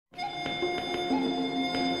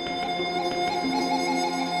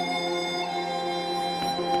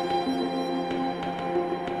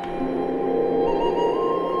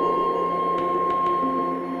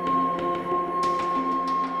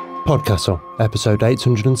PodCastle, episode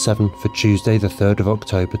 807 for Tuesday the 3rd of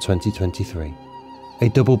October 2023. A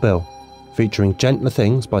double bill, featuring Gentler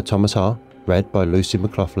Things by Thomas Harr, read by Lucy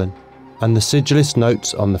McLaughlin, and the Sigilist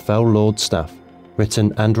Notes on the Fell Lord's Staff,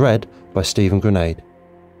 written and read by Stephen Grenade.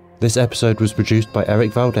 This episode was produced by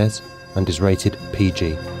Eric Valdes and is rated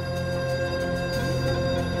PG.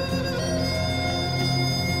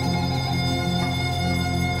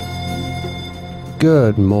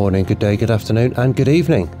 Good morning, good day, good afternoon and good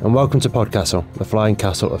evening, and welcome to PodCastle, the flying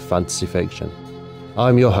castle of fantasy fiction.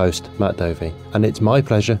 I'm your host, Matt Dovey, and it's my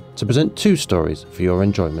pleasure to present two stories for your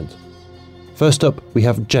enjoyment. First up, we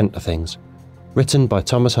have Gentler Things, written by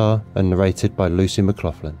Thomas Harr and narrated by Lucy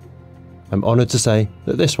McLaughlin. I'm honoured to say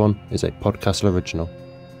that this one is a PodCastle original.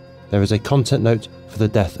 There is a content note for the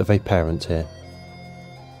death of a parent here.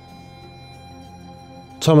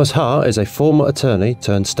 Thomas Harr is a former attorney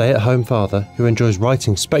turned stay-at-home father who enjoys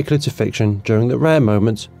writing speculative fiction during the rare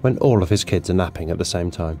moments when all of his kids are napping at the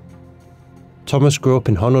same time. Thomas grew up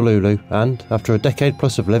in Honolulu and, after a decade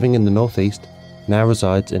plus of living in the Northeast, now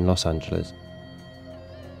resides in Los Angeles.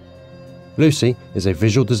 Lucy is a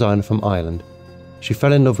visual designer from Ireland. She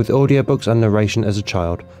fell in love with audiobooks and narration as a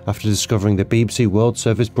child after discovering the BBC World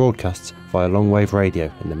Service broadcasts via long-wave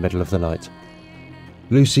radio in the middle of the night.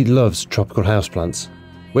 Lucy loves tropical houseplants,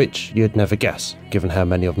 which you'd never guess, given how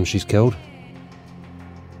many of them she's killed.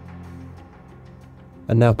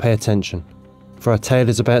 And now pay attention, for our tale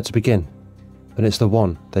is about to begin, and it's the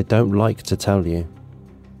one they don't like to tell you.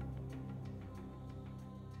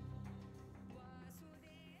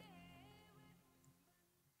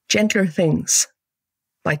 Gentler Things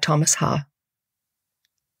by Thomas Harr.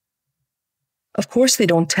 Of course they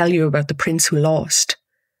don't tell you about the prince who lost.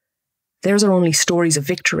 Theirs are only stories of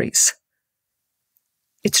victories.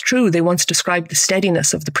 It's true they once described the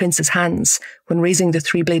steadiness of the prince's hands when raising the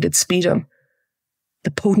three-bladed speedum,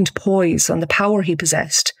 the potent poise and the power he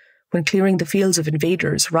possessed when clearing the fields of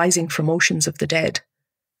invaders rising from oceans of the dead,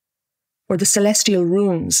 or the celestial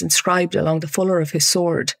runes inscribed along the fuller of his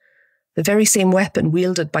sword, the very same weapon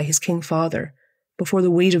wielded by his king father before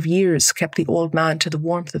the weight of years kept the old man to the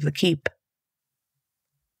warmth of the keep.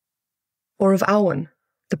 Or of Owen,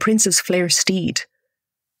 the prince's flare steed,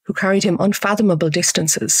 who carried him unfathomable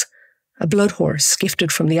distances, a blood horse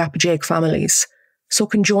gifted from the apogeic families, so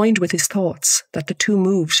conjoined with his thoughts that the two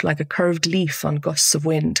moved like a curved leaf on gusts of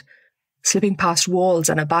wind, slipping past walls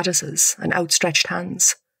and abattises and outstretched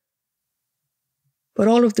hands. But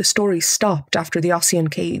all of the stories stopped after the Ossian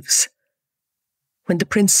caves, when the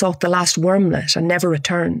prince sought the last wormlet and never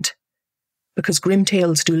returned, because grim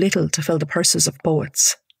tales do little to fill the purses of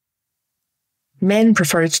poets. Men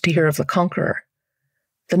preferred to hear of the conqueror,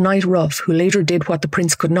 the knight rough who later did what the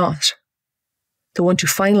prince could not, the one to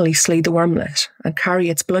finally slay the wormlet and carry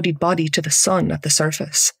its bloodied body to the sun at the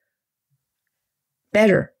surface.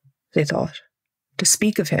 Better, they thought, to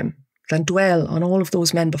speak of him than dwell on all of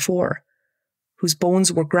those men before, whose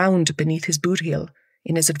bones were ground beneath his boot heel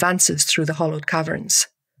in his advances through the hollowed caverns.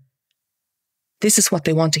 This is what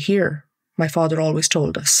they want to hear, my father always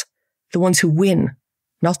told us, the ones who win,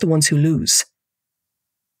 not the ones who lose.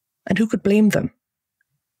 And who could blame them?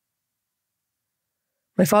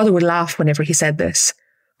 My father would laugh whenever he said this,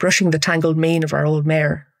 brushing the tangled mane of our old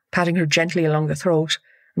mare, patting her gently along the throat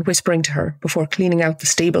and whispering to her before cleaning out the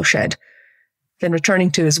stable shed, then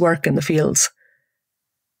returning to his work in the fields.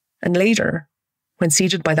 And later, when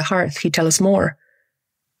seated by the hearth, he'd tell us more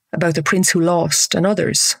about the prince who lost and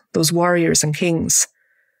others, those warriors and kings,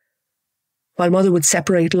 while mother would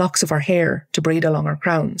separate locks of our hair to braid along our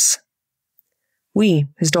crowns. We,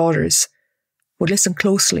 his daughters, would listen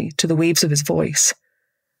closely to the waves of his voice,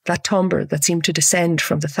 that timbre that seemed to descend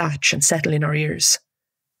from the thatch and settle in our ears.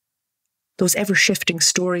 Those ever-shifting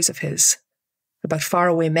stories of his, about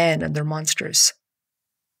faraway men and their monsters.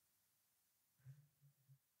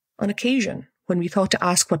 On occasion, when we thought to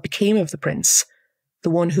ask what became of the prince, the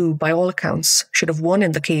one who, by all accounts, should have won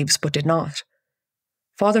in the caves but did not,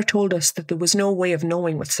 father told us that there was no way of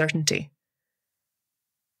knowing with certainty.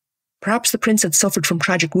 Perhaps the prince had suffered from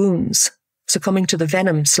tragic wounds, succumbing to the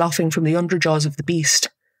venom sloughing from the underjaws of the beast.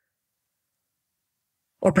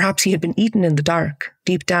 Or perhaps he had been eaten in the dark,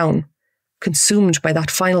 deep down, consumed by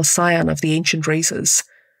that final scion of the ancient races,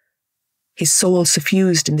 his soul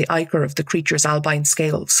suffused in the ichor of the creature's albine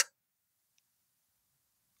scales.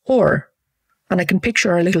 Or, and I can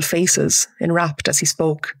picture our little faces, enwrapped as he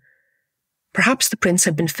spoke, perhaps the prince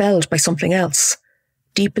had been felled by something else,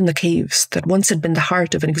 deep in the caves that once had been the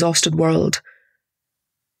heart of an exhausted world,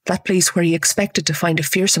 that place where he expected to find a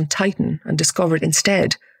fearsome titan and discovered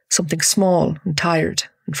instead something small and tired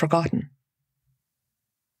and forgotten.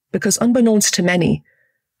 Because unbeknownst to many,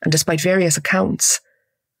 and despite various accounts,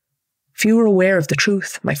 few were aware of the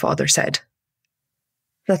truth, my father said.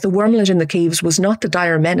 That the wormlet in the caves was not the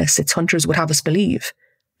dire menace its hunters would have us believe,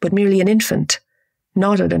 but merely an infant,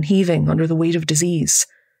 knotted and heaving under the weight of disease,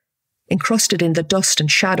 encrusted in the dust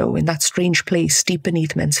and shadow in that strange place deep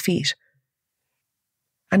beneath men's feet.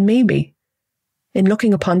 And maybe, in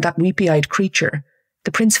looking upon that weepy-eyed creature,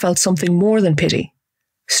 the prince felt something more than pity,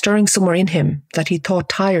 stirring somewhere in him that he thought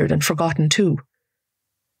tired and forgotten too.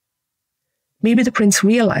 Maybe the prince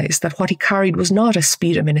realised that what he carried was not a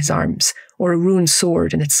speedum in his arms or a ruined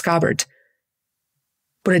sword in its scabbard,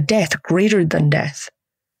 but a death greater than death,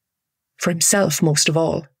 for himself most of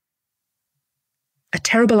all. A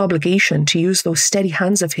terrible obligation to use those steady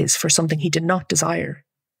hands of his for something he did not desire.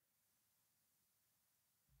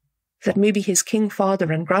 That maybe his king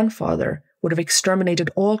father and grandfather would have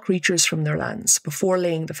exterminated all creatures from their lands before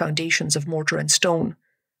laying the foundations of mortar and stone.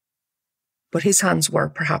 But his hands were,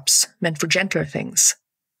 perhaps, meant for gentler things.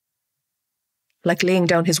 Like laying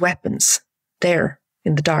down his weapons, there,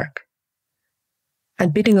 in the dark,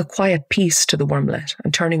 and bidding a quiet peace to the wormlet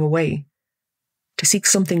and turning away, to seek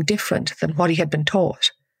something different than what he had been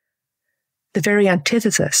taught, the very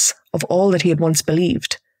antithesis of all that he had once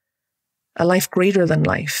believed, a life greater than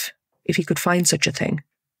life, if he could find such a thing.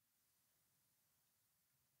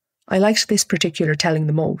 I liked this particular telling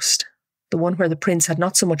the most, the one where the prince had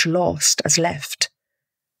not so much lost as left.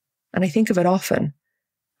 And I think of it often,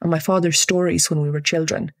 and my father's stories when we were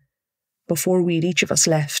children, before we'd each of us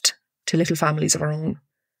left to little families of our own.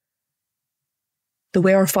 The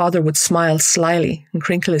way our father would smile slyly and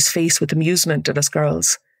crinkle his face with amusement at us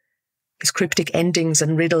girls, his cryptic endings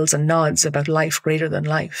and riddles and nods about life greater than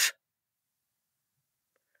life.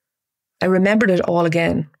 I remembered it all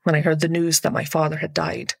again when I heard the news that my father had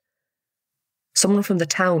died. Someone from the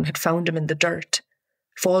town had found him in the dirt,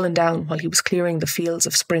 fallen down while he was clearing the fields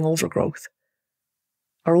of spring overgrowth.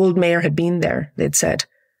 Our old mare had been there, they'd said,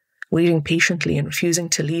 waiting patiently and refusing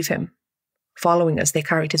to leave him, following as they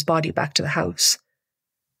carried his body back to the house.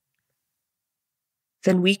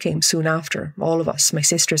 Then we came soon after, all of us, my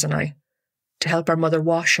sisters and I, to help our mother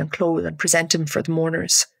wash and clothe and present him for the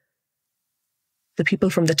mourners. The people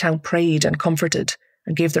from the town prayed and comforted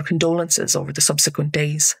and gave their condolences over the subsequent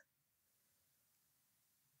days.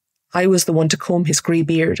 I was the one to comb his grey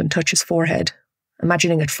beard and touch his forehead,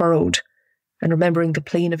 imagining it furrowed, and remembering the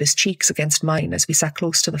plane of his cheeks against mine as we sat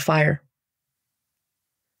close to the fire.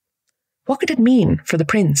 What could it mean for the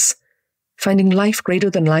prince, finding life greater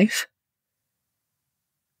than life?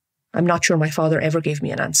 I'm not sure my father ever gave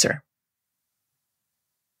me an answer.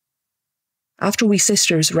 After we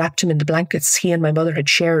sisters wrapped him in the blankets he and my mother had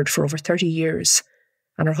shared for over 30 years,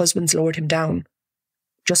 and our husbands lowered him down,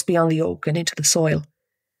 just beyond the oak and into the soil,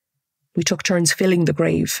 we took turns filling the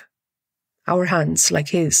grave, our hands, like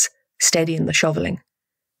his, steady in the shoveling.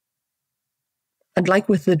 And like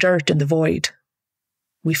with the dirt in the void,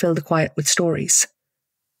 we filled the quiet with stories.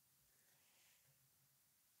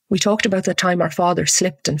 We talked about the time our father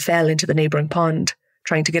slipped and fell into the neighbouring pond,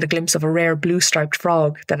 trying to get a glimpse of a rare blue-striped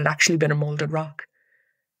frog that had actually been a moulded rock.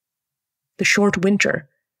 The short winter,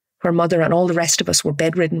 where mother and all the rest of us were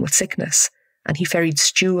bedridden with sickness, and he ferried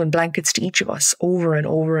stew and blankets to each of us over and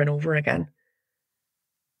over and over again.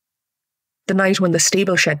 The night when the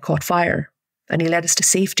stable shed caught fire, and he led us to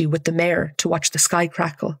safety with the mare to watch the sky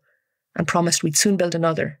crackle, and promised we'd soon build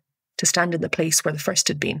another, to stand in the place where the first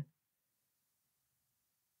had been.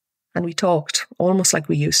 And we talked, almost like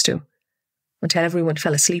we used to, until everyone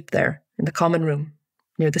fell asleep there, in the common room,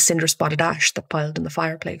 near the cinder-spotted ash that piled in the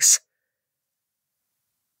fireplace.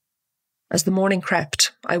 As the morning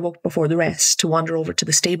crept, I woke before the rest to wander over to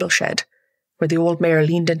the stable shed, where the old mare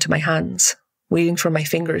leaned into my hands, waiting for my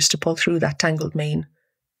fingers to pull through that tangled mane.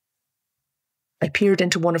 I peered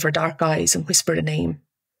into one of her dark eyes and whispered a name.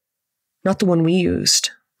 Not the one we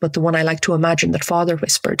used, but the one I like to imagine that father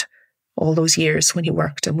whispered, all those years when he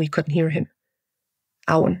worked and we couldn't hear him.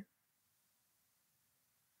 Owen.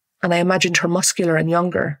 And I imagined her muscular and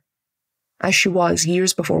younger, as she was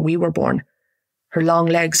years before we were born, her long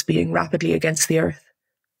legs beating rapidly against the earth,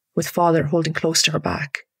 with father holding close to her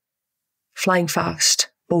back, flying fast,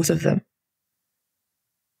 both of them,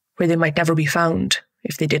 where they might never be found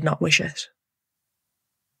if they did not wish it.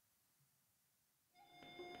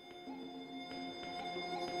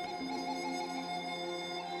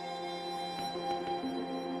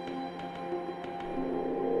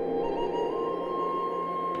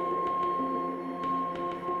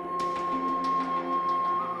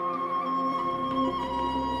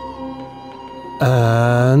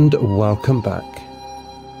 And welcome back.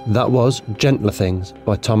 That was Gentler Things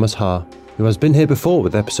by Thomas Haar, who has been here before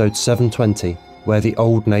with episode 720, Where the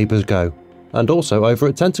Old Neighbours Go, and also over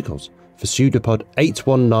at Tentacles for Pseudopod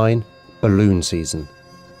 819 Balloon Season.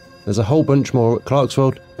 There's a whole bunch more at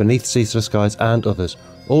Clarksworld, Beneath Ceaseless Skies and others,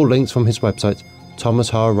 all links from his website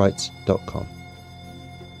thomasharwrites.com.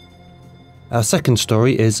 Our second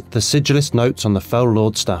story is The Sigilist Notes on the Fell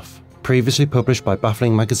Lord Staff, previously published by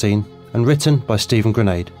Baffling Magazine and written by Stephen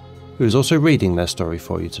Grenade, who is also reading their story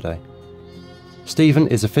for you today. Stephen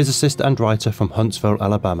is a physicist and writer from Huntsville,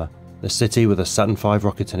 Alabama, the city with a Saturn V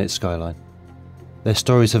rocket in its skyline. Their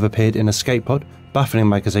stories have appeared in Escape Pod, Baffling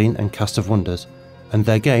Magazine and Cast of Wonders, and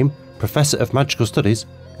their game, Professor of Magical Studies,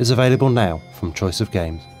 is available now from Choice of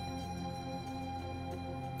Games.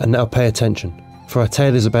 And now pay attention, for our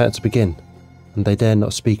tale is about to begin, and they dare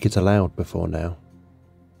not speak it aloud before now.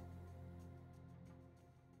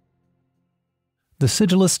 The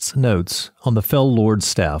Sigilist's Notes on the Fell Lord's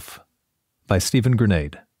Staff by Stephen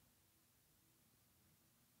Grenade.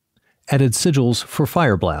 Added sigils for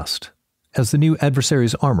Fire Blast, as the new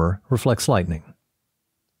adversary's armor reflects lightning.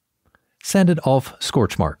 Sanded off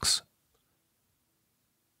scorch marks.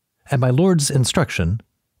 At my lord's instruction,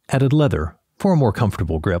 added leather for a more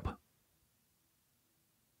comfortable grip.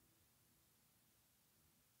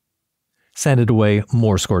 Sanded away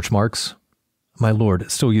more scorch marks. My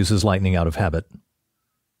lord still uses lightning out of habit.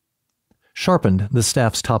 Sharpened the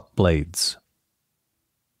staff's top blades.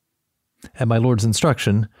 At my lord's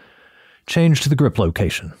instruction, changed the grip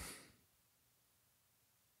location.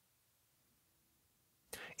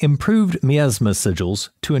 Improved miasma sigils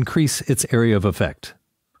to increase its area of effect.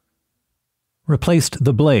 Replaced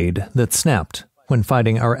the blade that snapped when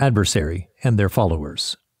fighting our adversary and their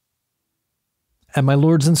followers. At my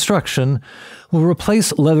lord's instruction, will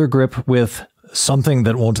replace leather grip with something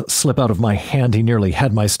that won't slip out of my hand. He nearly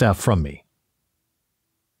had my staff from me.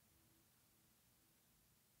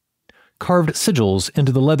 Carved sigils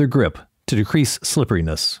into the leather grip to decrease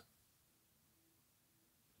slipperiness.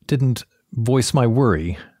 Didn't voice my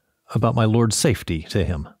worry about my lord's safety to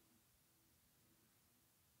him.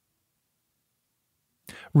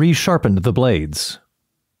 Resharpened the blades.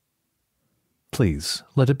 Please,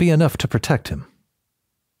 let it be enough to protect him.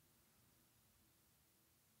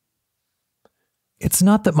 It's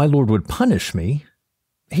not that my lord would punish me.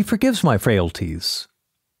 He forgives my frailties,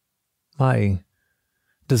 my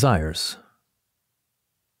desires.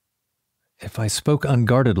 If I spoke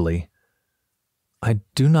unguardedly, I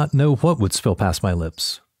do not know what would spill past my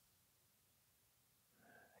lips.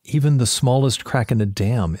 Even the smallest crack in a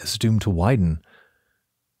dam is doomed to widen,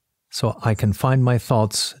 so I confine my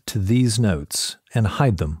thoughts to these notes and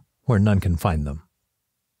hide them where none can find them.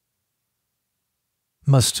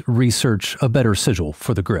 Must research a better sigil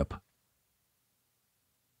for the grip.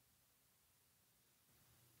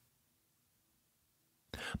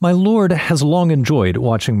 My lord has long enjoyed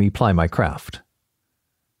watching me ply my craft.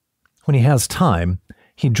 When he has time,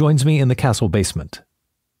 he joins me in the castle basement.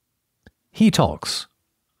 He talks.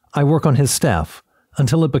 I work on his staff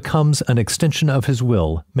until it becomes an extension of his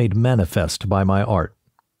will made manifest by my art.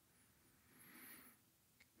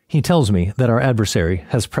 He tells me that our adversary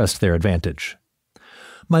has pressed their advantage.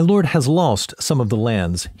 My lord has lost some of the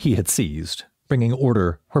lands he had seized, bringing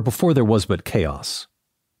order where before there was but chaos.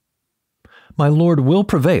 My lord will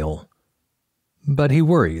prevail, but he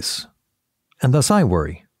worries, and thus I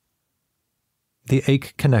worry. The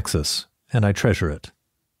ache connects us, and I treasure it.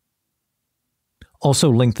 Also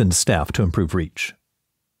lengthened staff to improve reach.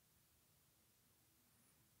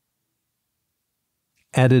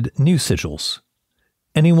 Added new sigils.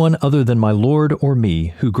 Anyone other than my lord or me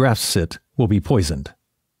who grasps it will be poisoned.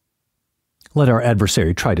 Let our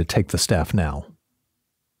adversary try to take the staff now.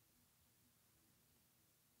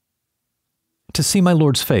 To see my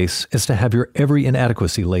lord's face is to have your every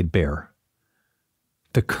inadequacy laid bare.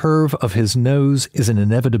 The curve of his nose is an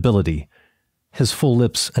inevitability, his full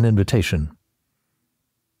lips an invitation.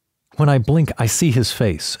 When I blink, I see his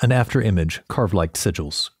face, an after-image carved like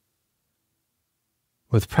sigils.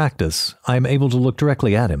 With practice, I am able to look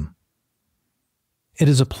directly at him. It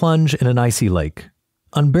is a plunge in an icy lake,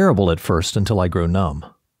 unbearable at first until I grow numb.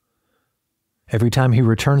 Every time he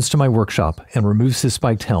returns to my workshop and removes his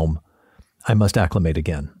spiked helm, I must acclimate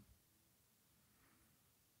again.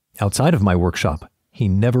 Outside of my workshop, he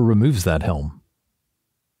never removes that helm.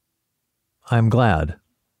 I am glad,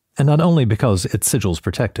 and not only because its sigils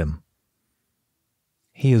protect him.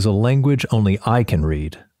 He is a language only I can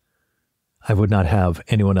read. I would not have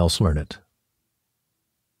anyone else learn it.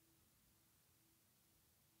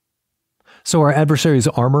 So our adversary's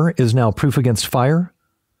armor is now proof against fire?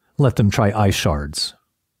 Let them try ice shards.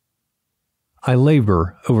 I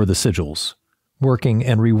labor over the sigils, working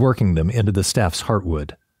and reworking them into the staff's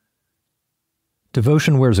heartwood.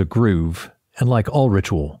 Devotion wears a groove, and like all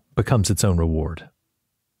ritual, becomes its own reward.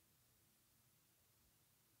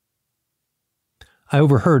 I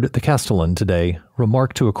overheard the Castellan today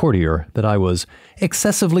remark to a courtier that I was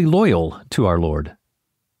excessively loyal to our Lord.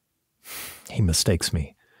 He mistakes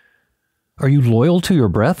me. Are you loyal to your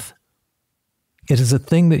breath? It is a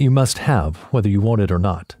thing that you must have, whether you want it or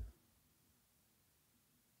not.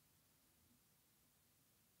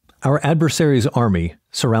 Our adversary's army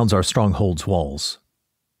surrounds our stronghold's walls.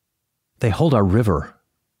 They hold our river.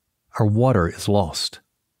 Our water is lost.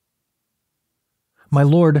 My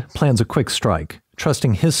lord plans a quick strike,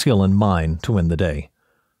 trusting his skill and mine to win the day.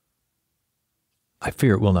 I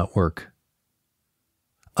fear it will not work.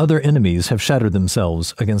 Other enemies have shattered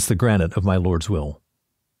themselves against the granite of my lord's will,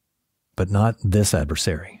 but not this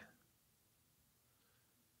adversary.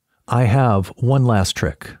 I have one last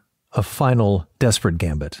trick, a final desperate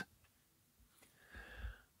gambit.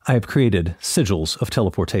 I have created sigils of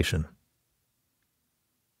teleportation.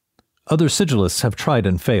 Other sigilists have tried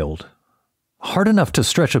and failed. Hard enough to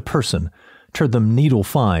stretch a person, turn them needle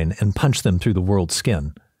fine, and punch them through the world's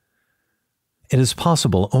skin. It is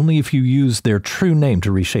possible only if you use their true name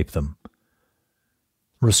to reshape them.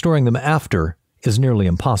 Restoring them after is nearly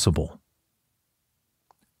impossible.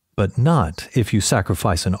 But not if you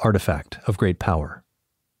sacrifice an artifact of great power.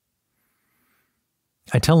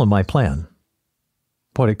 I tell him my plan,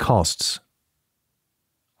 what it costs,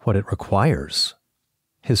 what it requires,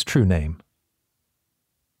 his true name.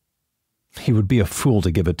 He would be a fool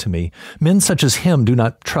to give it to me. Men such as him do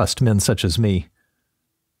not trust men such as me.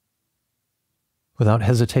 Without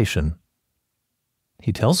hesitation,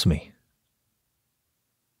 he tells me.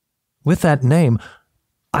 With that name,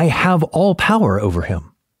 I have all power over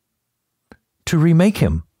him. To remake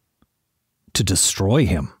him, to destroy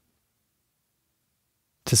him,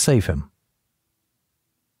 to save him.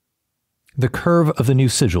 The curve of the new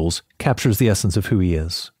sigils captures the essence of who he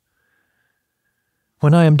is.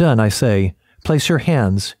 When I am done, I say, place your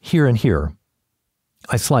hands here and here.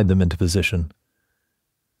 I slide them into position.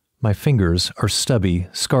 My fingers are stubby,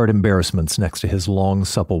 scarred embarrassments next to his long,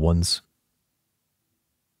 supple ones.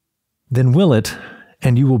 Then will it,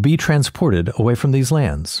 and you will be transported away from these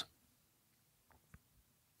lands,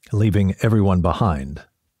 leaving everyone behind.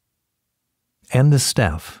 And this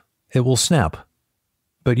staff, it will snap,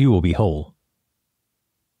 but you will be whole.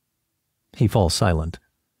 He falls silent.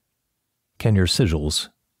 Can your sigils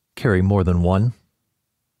carry more than one?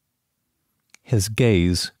 His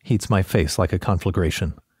gaze heats my face like a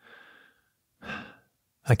conflagration.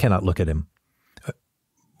 I cannot look at him.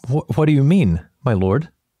 What do you mean, my lord?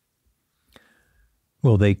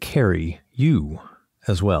 Will they carry you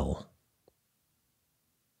as well?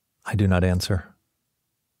 I do not answer.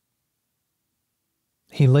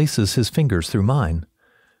 He laces his fingers through mine.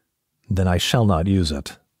 Then I shall not use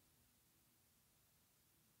it.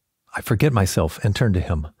 I forget myself and turn to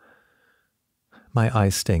him. My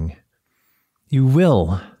eyes sting. You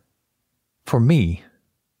will. For me.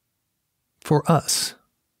 For us.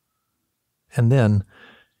 And then,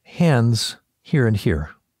 hands here and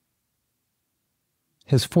here.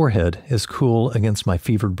 His forehead is cool against my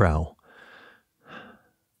fevered brow.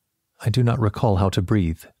 I do not recall how to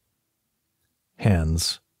breathe.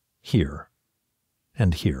 Hands here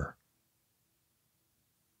and here.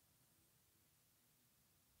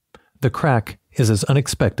 The crack is as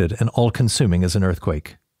unexpected and all-consuming as an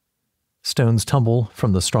earthquake. Stones tumble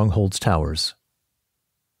from the stronghold's towers.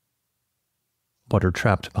 Water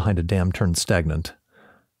trapped behind a dam turns stagnant.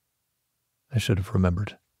 I should have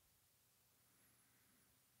remembered.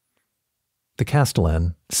 The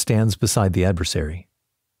Castellan stands beside the adversary.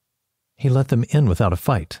 He let them in without a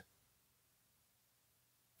fight.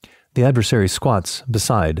 The adversary squats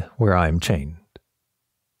beside where I am chained.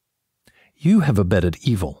 You have abetted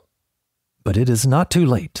evil, but it is not too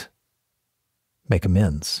late. Make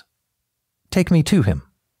amends. Take me to him.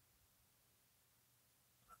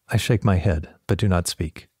 I shake my head, but do not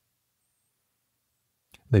speak.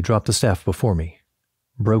 They drop the staff before me,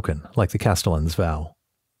 broken like the Castellan's vow.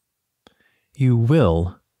 You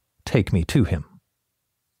will take me to him.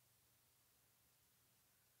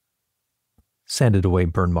 Sanded away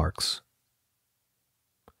burn marks.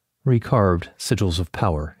 Recarved sigils of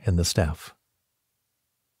power in the staff.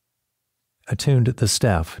 Attuned the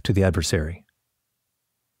staff to the adversary.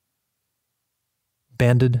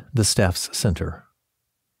 Banded the staff's center.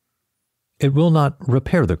 It will not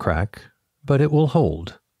repair the crack, but it will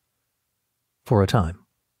hold. For a time.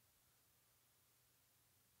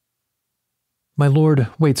 My lord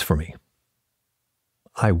waits for me.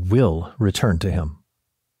 I will return to him.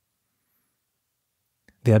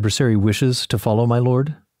 The adversary wishes to follow my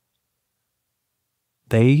lord.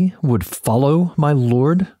 they would follow my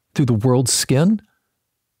Lord through the world's skin?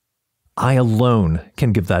 I alone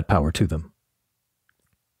can give that power to them.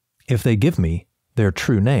 If they give me their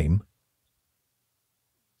true name,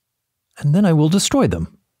 and then I will destroy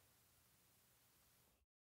them.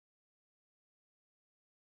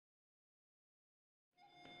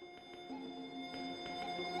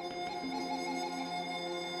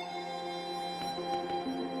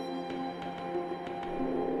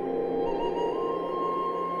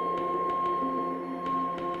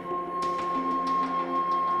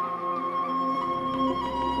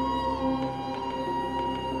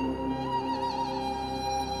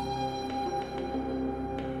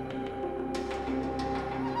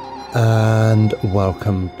 And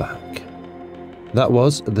welcome back. That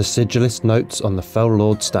was The Sigilist Notes on the Fell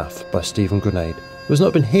Lord Staff by Stephen Grenade, who has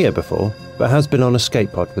not been here before, but has been on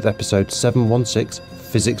Escape Pod with episode 716,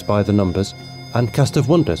 Physics by the Numbers, and Cast of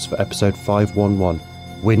Wonders for episode 511,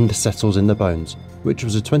 Wind Settles in the Bones, which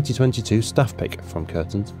was a 2022 staff pick from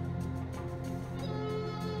Curtains.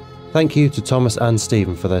 Thank you to Thomas and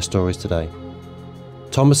Stephen for their stories today.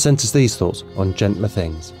 Thomas sent us these thoughts on gentler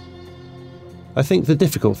things. I think the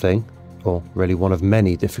difficult thing, or really one of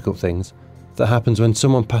many difficult things, that happens when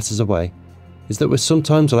someone passes away is that we're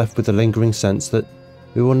sometimes left with the lingering sense that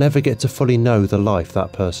we will never get to fully know the life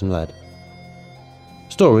that person led.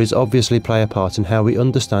 Stories obviously play a part in how we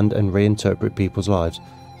understand and reinterpret people's lives,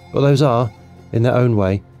 but those are, in their own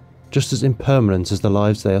way, just as impermanent as the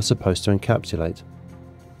lives they are supposed to encapsulate.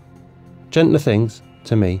 Gentler Things,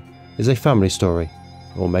 to me, is a family story,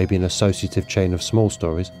 or maybe an associative chain of small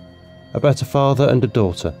stories, about a father and a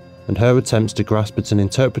daughter and her attempts to grasp at an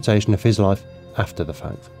interpretation of his life after the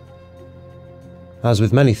fact. As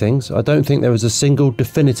with many things, I don't think there is a single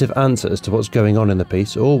definitive answer as to what's going on in the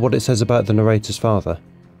piece or what it says about the narrator's father.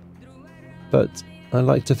 But I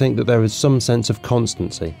like to think that there is some sense of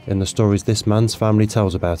constancy in the stories this man's family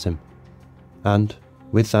tells about him. And,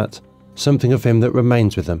 with that, something of him that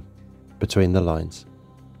remains with them, between the lines.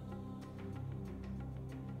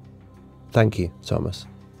 Thank you, Thomas.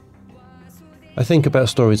 I think about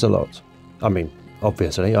stories a lot. I mean,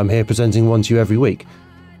 obviously, I'm here presenting one to you every week.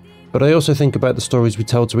 But I also think about the stories we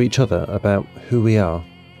tell to each other about who we are.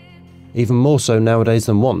 Even more so nowadays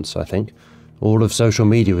than once, I think. All of social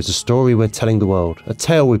media is a story we're telling the world, a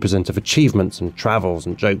tale we present of achievements and travels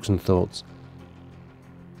and jokes and thoughts.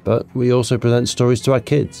 But we also present stories to our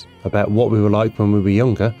kids about what we were like when we were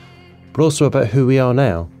younger, but also about who we are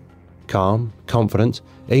now. Calm, confident,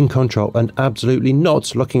 in control, and absolutely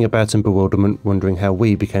not looking about in bewilderment, wondering how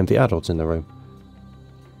we became the adults in the room.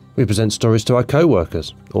 We present stories to our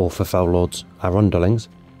co-workers, or for foul lords, our underlings.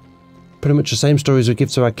 Pretty much the same stories we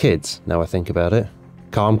give to our kids, now I think about it.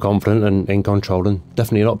 Calm, confident, and in control, and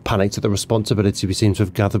definitely not panicked at the responsibility we seem to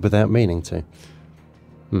have gathered without meaning to.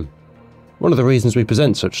 One of the reasons we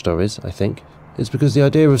present such stories, I think, is because the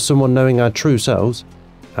idea of someone knowing our true selves,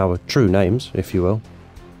 our true names, if you will,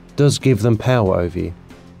 does give them power over you.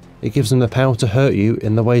 It gives them the power to hurt you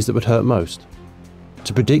in the ways that would hurt most,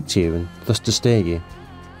 to predict you and thus to steer you.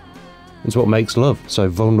 It's what makes love so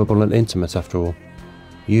vulnerable and intimate after all.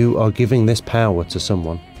 You are giving this power to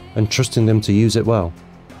someone and trusting them to use it well,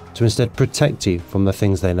 to instead protect you from the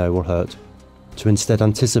things they know will hurt, to instead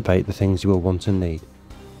anticipate the things you will want and need.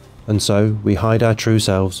 And so we hide our true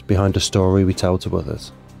selves behind a story we tell to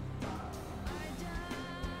others.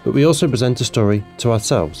 But we also present a story to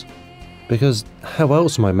ourselves, because how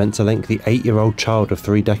else am I meant to link the 8-year-old child of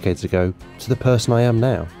 3 decades ago to the person I am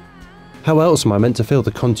now? How else am I meant to feel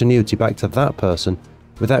the continuity back to that person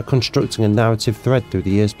without constructing a narrative thread through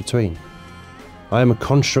the years between? I am a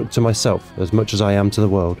construct to myself as much as I am to the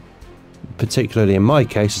world, particularly in my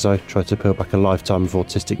case as I try to peel back a lifetime of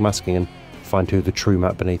autistic masking and find who the true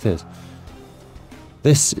Matt beneath is.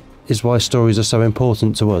 This is why stories are so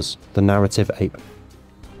important to us, the narrative ape.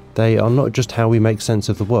 They are not just how we make sense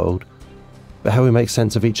of the world, but how we make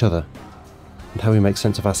sense of each other, and how we make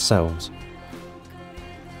sense of ourselves.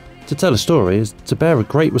 To tell a story is to bear a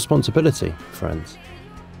great responsibility, friends,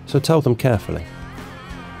 so tell them carefully.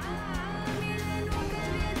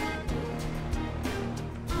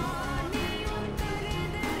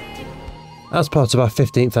 As part of our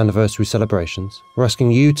 15th anniversary celebrations, we're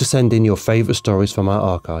asking you to send in your favourite stories from our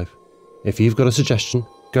archive. If you've got a suggestion,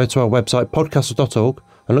 go to our website podcastle.org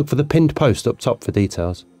and look for the pinned post up top for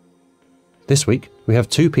details. This week, we have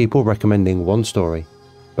 2 people recommending one story.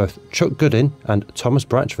 Both Chuck Goodin and Thomas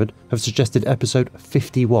Bratchford have suggested episode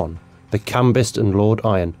 51, The Cambist and Lord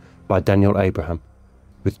Iron, by Daniel Abraham,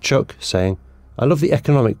 with Chuck saying, "I love the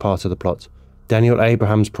economic part of the plot. Daniel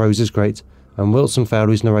Abraham's prose is great, and Wilson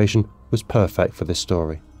Fowler's narration was perfect for this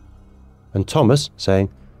story." and Thomas saying,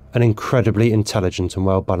 an incredibly intelligent and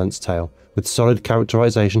well-balanced tale with solid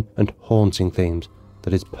characterisation and haunting themes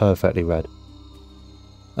that is perfectly read.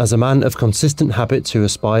 As a man of consistent habits who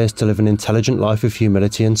aspires to live an intelligent life of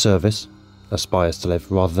humility and service, aspires to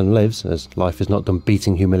live rather than lives, as life is not done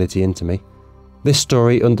beating humility into me, this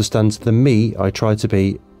story understands the me I try to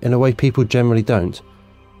be in a way people generally don't.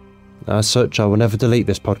 As such, I will never delete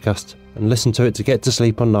this podcast and listen to it to get to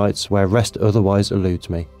sleep on nights where rest otherwise eludes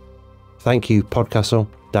me. Thank you, PodCastle,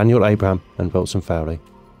 Daniel Abraham and Wilson Fowley.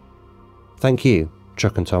 Thank you,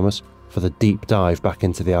 Chuck and Thomas, for the deep dive back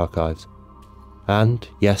into the archives. And,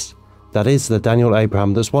 yes, that is the Daniel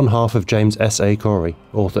Abraham that's one half of James S.A. Corey,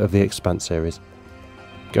 author of the Expanse series.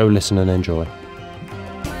 Go listen and enjoy.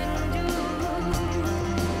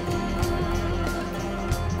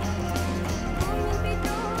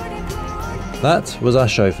 That was our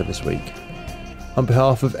show for this week. On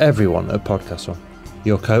behalf of everyone at PodCastle,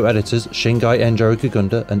 your co-editors Shingai Enjoro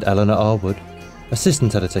Kagunda and Eleanor R. Wood,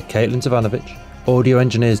 assistant editor Caitlin Zavanovich, audio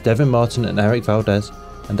engineers Devin Martin and Eric Valdes,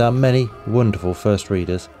 and our many wonderful first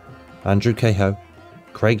readers, Andrew Cahoe,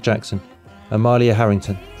 Craig Jackson, Amalia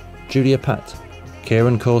Harrington, Julia Patt,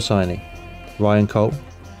 Kieran Corsini, Ryan Cole,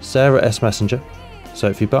 Sarah S. Messenger,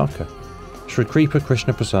 Sophie Barker, Shrikripa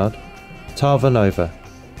Krishna Prasad, Tava Nova,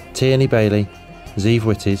 Tierney Bailey, Zeev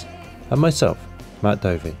Witties, and myself, Matt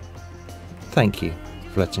Dovey. Thank you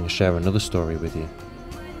for letting us share another story with you.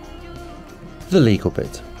 The legal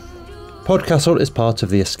bit. PodCastle is part of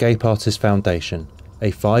the Escape Artist Foundation,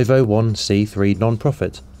 a 501c3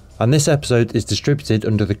 non-profit, and this episode is distributed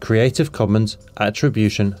under the Creative Commons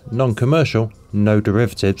Attribution Non-Commercial No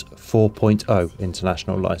Derivatives 4.0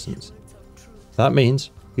 international license. That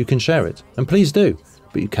means you can share it, and please do,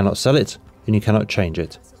 but you cannot sell it and you cannot change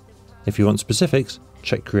it. If you want specifics,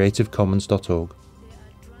 check creativecommons.org.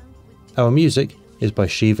 Our music is by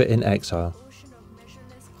Shiva in Exile.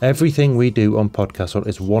 Everything we do on PodCastle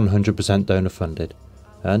is 100% donor funded,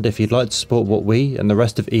 and if you'd like to support what we and the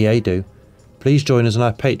rest of EA do, please join us on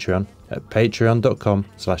our Patreon at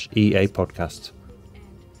patreon.com/EApodcasts.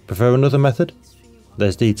 Prefer another method?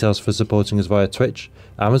 There's details for supporting us via Twitch,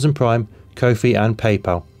 Amazon Prime, Ko-fi and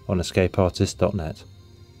PayPal on escapeartist.net.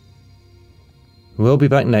 We'll be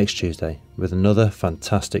back next Tuesday with another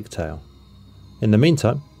fantastic tale. In the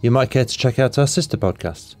meantime, you might care to check out our sister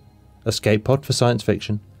podcasts, Escape Pod for science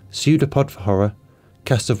fiction, Pseudopod for horror,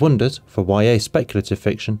 Cast of Wonders for YA speculative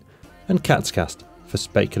fiction, and Cat's Cast for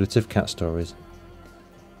speculative cat stories.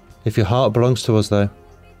 If your heart belongs to us though,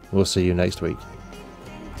 we'll see you next week.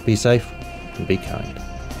 Be safe and be kind.